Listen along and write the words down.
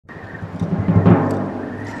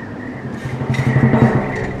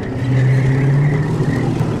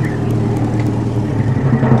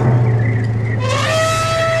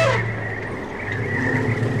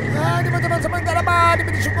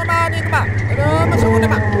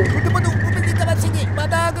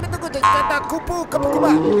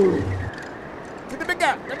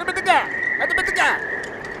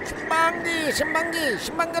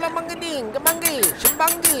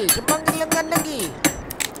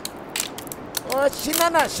Oh,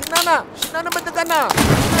 sinana mentegana.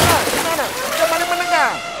 Sinana. Kita mana ka?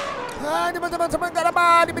 Di mana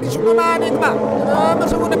garaba, di mana sumama ni ka.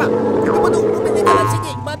 Masuk na ba? Kita butuh pemilih kana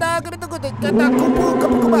sini. Pada kita tunggu kata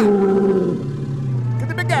kupu ba.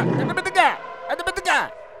 Kita betega. Ada betega.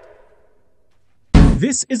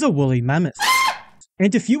 This is a woolly mammoth.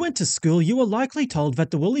 And if you went to school, you were likely told that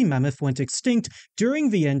the woolly mammoth went extinct during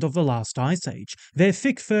the end of the last ice age. Their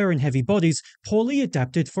thick fur and heavy bodies poorly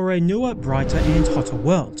adapted for a newer, brighter and hotter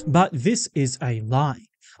world. But this is a lie.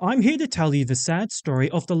 I'm here to tell you the sad story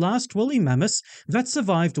of the last woolly mammoths that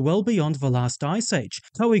survived well beyond the last ice age,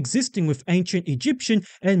 coexisting with ancient Egyptian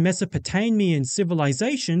and Mesopotamian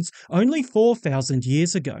civilizations only 4,000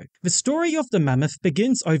 years ago. The story of the mammoth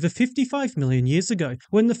begins over 55 million years ago,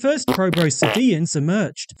 when the first proboscideans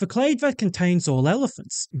emerged, the clade that contains all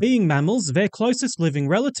elephants. Being mammals, their closest living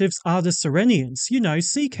relatives are the Sirenians,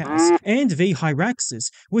 sea cows, and the Hyraxes,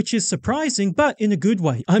 which is surprising, but in a good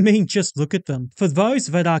way. I mean, just look at them. For those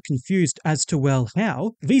that are confused as to, well,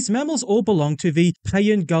 how, these mammals all belong to the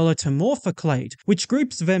Paiangolatomorpha clade, which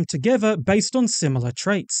groups them together based on similar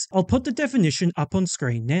traits. I'll put the definition up on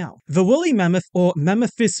screen now. The woolly mammoth, or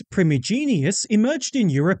Mammothus primigenius, emerged in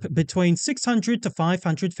Europe between 600 to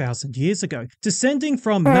 500,000 years ago, descending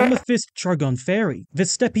from Mammothus trogonferi, the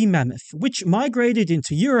steppe mammoth, which migrated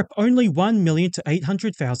into Europe only 1 million to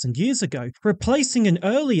 800,000 years ago, replacing an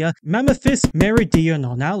earlier Mammothus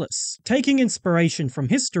meridionalis. Taking inspiration from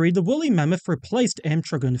history, the woolly mammoth replaced M.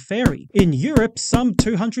 trogonferi in Europe some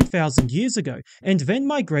 200,000 years ago, and then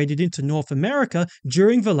migrated into North America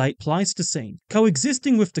during the late Pleistocene,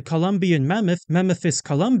 coexisting with the Columbian mammoth, Mammothus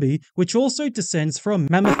columbi, which also descends from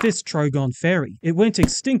Mammothus trogonferi. It went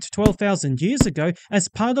extinct 12,000 years ago as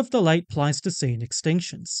part of the late Pleistocene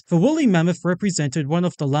extinctions. The woolly mammoth represented one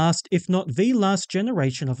of the last, if not the last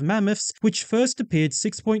generation of mammoths, which first appeared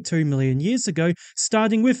 6.2 million years ago,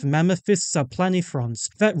 starting with Mammothus subplanifrons,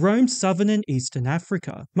 that roamed southern and eastern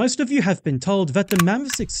Africa. Most of you have been told that the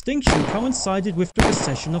mammoth's extinction coincided with the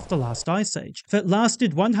recession of the last ice age, that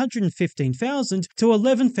lasted 115,000 to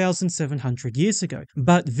 11,700 years ago.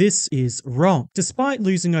 But this is wrong. Despite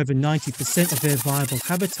losing over 90% of their viable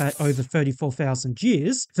habitat over 34,000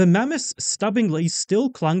 years, the mammoths stubbornly still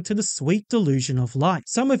clung to the sweet delusion of life.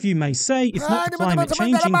 Some of you may say, if not climate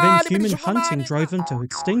changing, then human hunting drove them to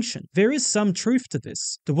extinction. There is some truth to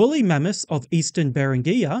this. The woolly mammoths of eastern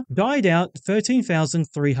Beringia died out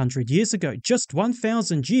 13,300 years ago, just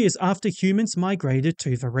 1,000 years after humans migrated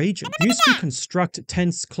to the region. Used to construct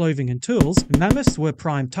tents, clothing and tools, mammoths were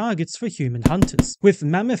prime targets for human hunters, with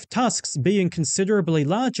mammoth tusks being considerably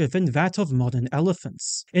larger than that of modern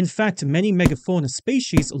elephants. In fact, many megafauna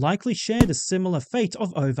species likely shared a similar fate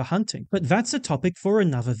of overhunting, but that's a topic for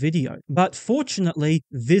another video. But fortunately,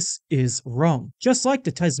 this is wrong. Just like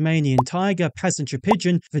the Tasmanian tiger, passenger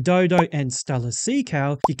pigeon, the dodo and Steller sea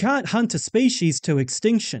cow, you can't hunt a species to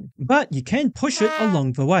extinction, but you can push it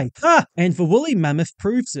along the way. And the woolly mammoth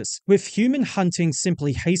proves this, with human hunting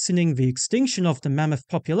simply hastening the extinction of the mammoth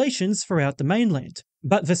populations throughout the mainland.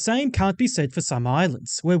 But the same can't be said for some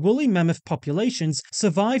islands, where woolly mammoth populations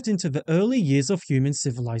survived into the early years of human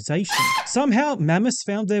civilization. Somehow, mammoths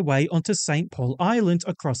found their way onto St. Paul Island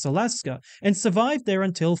across Alaska, and survived there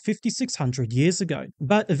until 5,600 years ago.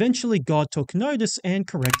 But eventually God took notice and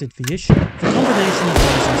corrected the issue. The combination of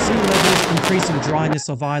rising sea levels, increasing dryness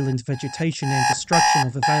of island vegetation and destruction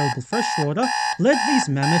of available freshwater led these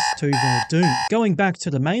mammoths to their doom. Going back to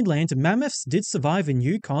the mainland, mammoths did survive in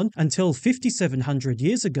Yukon until 5,700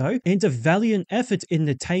 years ago, and a valiant effort in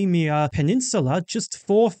the Taimyr Peninsula just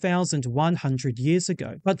 4,100 years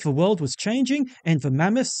ago. But the world was changing, and the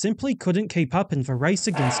mammoths simply couldn't keep up in the race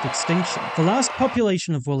against extinction. The last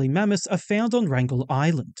population of woolly mammoths are found on Wrangel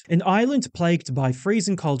Island, an island plagued by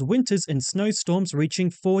freezing cold winters and snowstorms reaching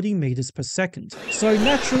 40 meters per second. So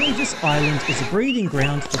naturally, this island is a breeding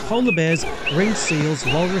ground for polar bears, ringed seals,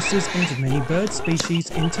 walruses, and many bird species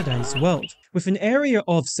in today's world. With an area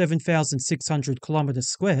of 7,600 kilometers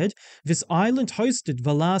squared, this island hosted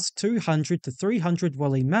the last 200 to 300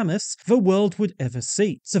 woolly mammoths the world would ever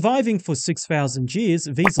see. Surviving for 6,000 years,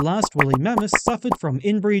 these last woolly mammoths suffered from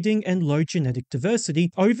inbreeding and low genetic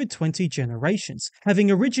diversity over 20 generations,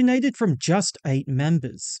 having originated from just 8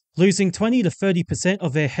 members. losing 20 to 30%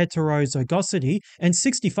 of their heterozygosity and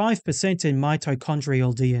 65% in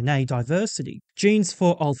mitochondrial DNA diversity. Genes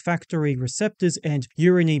for olfactory receptors and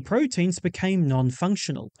urinary proteins became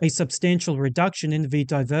non-functional. A substantial reduction in the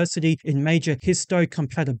diversity in major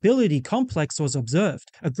histocompatibility complex was observed,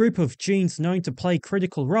 a group of genes known to play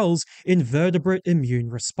critical roles in vertebrate immune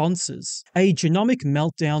responses. A genomic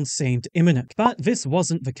meltdown seemed imminent, but this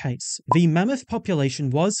wasn't the case. The mammoth population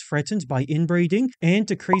was threatened by inbreeding and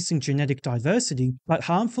decreasing genetic diversity, but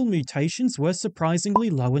harmful mutations were surprisingly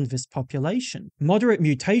low in this population. Moderate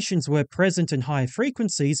mutations were present in higher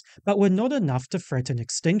frequencies, but were not enough to threaten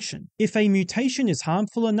extinction. If a mutation is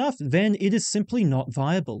harmful enough, then it is simply not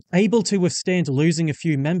viable. Able to withstand losing a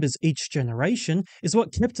few members each generation is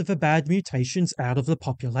what kept the bad mutations out of the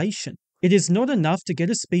population. It is not enough to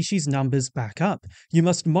get a species' numbers back up. You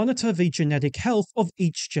must monitor the genetic health of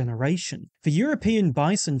each generation. The European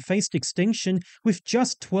bison faced extinction with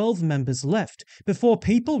just 12 members left before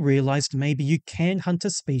people realized maybe you can hunt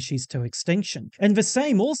a species to extinction. And the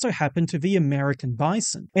same also happened to the American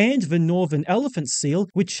bison and the northern elephant seal,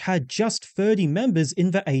 which had just 30 members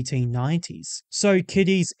in the 1890s. So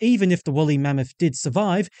kiddies, even if the woolly mammoth did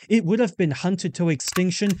survive, it would have been hunted to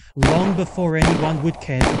extinction long before anyone would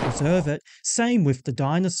care to preserve it. Same with the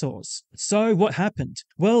dinosaurs. So what happened?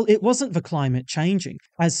 Well, it wasn't the climate changing,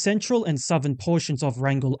 as central and southern portions of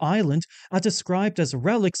Wrangel Island are described as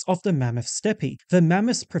relics of the mammoth steppe, the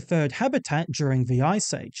mammoth's preferred habitat during the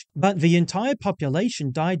Ice Age. But the entire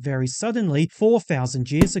population died very suddenly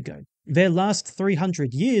 4,000 years ago. Their last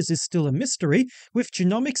 300 years is still a mystery, with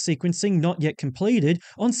genomic sequencing not yet completed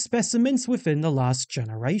on specimens within the last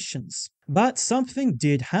generations. But something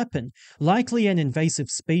did happen. Likely an invasive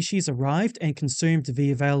species arrived and consumed the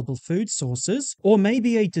available food sources, or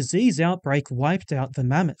maybe a disease outbreak wiped out the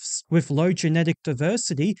mammoths. With low genetic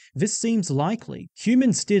diversity, this seems likely.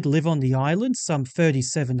 Humans did live on the island some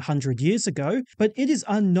 3,700 years ago, but it is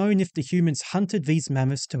unknown if the humans hunted these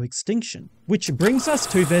mammoths to extinction. Which brings us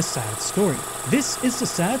to their sad story. This is the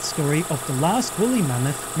sad story of the last woolly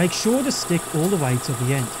mammoth. Make sure to stick all the way to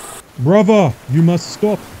the end. Brother, you must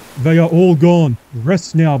stop. They are all gone.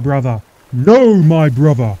 Rest now, brother. No, my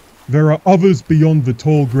brother. There are others beyond the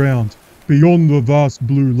tall ground, beyond the vast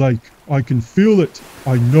blue lake. I can feel it.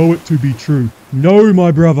 I know it to be true. No,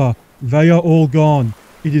 my brother. They are all gone.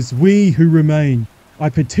 It is we who remain. I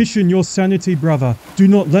petition your sanity, brother. Do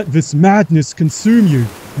not let this madness consume you.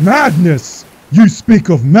 Madness! You speak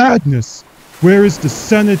of madness! Where is the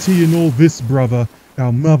sanity in all this, brother?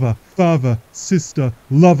 Our mother, father, sister,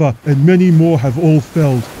 lover, and many more have all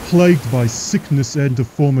felled, plagued by sickness and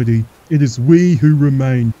deformity. It is we who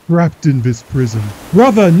remain, trapped in this prison.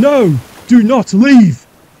 Brother, no! Do not leave!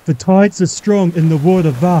 The tides are strong and the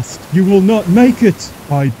water vast. You will not make it!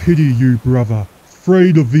 I pity you, brother.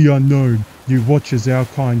 Afraid of the unknown, you watch as our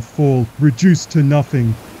kind fall, reduced to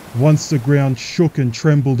nothing. Once the ground shook and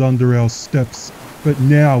trembled under our steps, but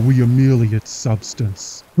now we are merely its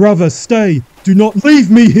substance. Brother, stay! Do not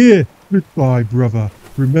leave me here! Goodbye, brother.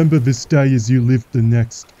 Remember this day as you live the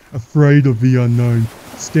next, afraid of the unknown,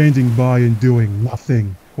 standing by and doing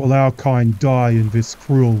nothing, while our kind die in this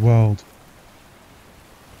cruel world.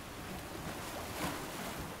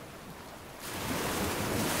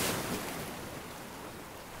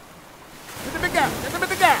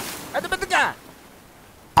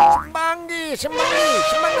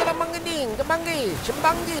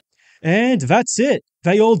 And that's it.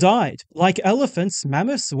 They all died. Like elephants,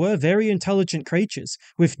 mammoths were very intelligent creatures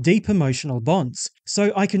with deep emotional bonds.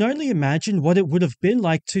 So I can only imagine what it would have been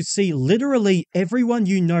like to see literally everyone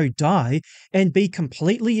you know die and be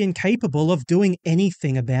completely incapable of doing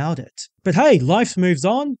anything about it. But hey, life moves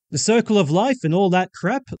on. The circle of life and all that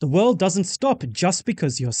crap. The world doesn't stop just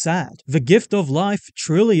because you're sad. The gift of life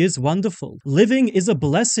truly is wonderful. Living is a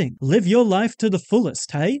blessing. Live your life to the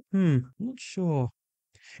fullest, hey? Not sure.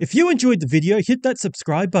 If you enjoyed the video, hit that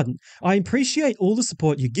subscribe button. I appreciate all the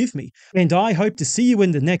support you give me, and I hope to see you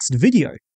in the next video.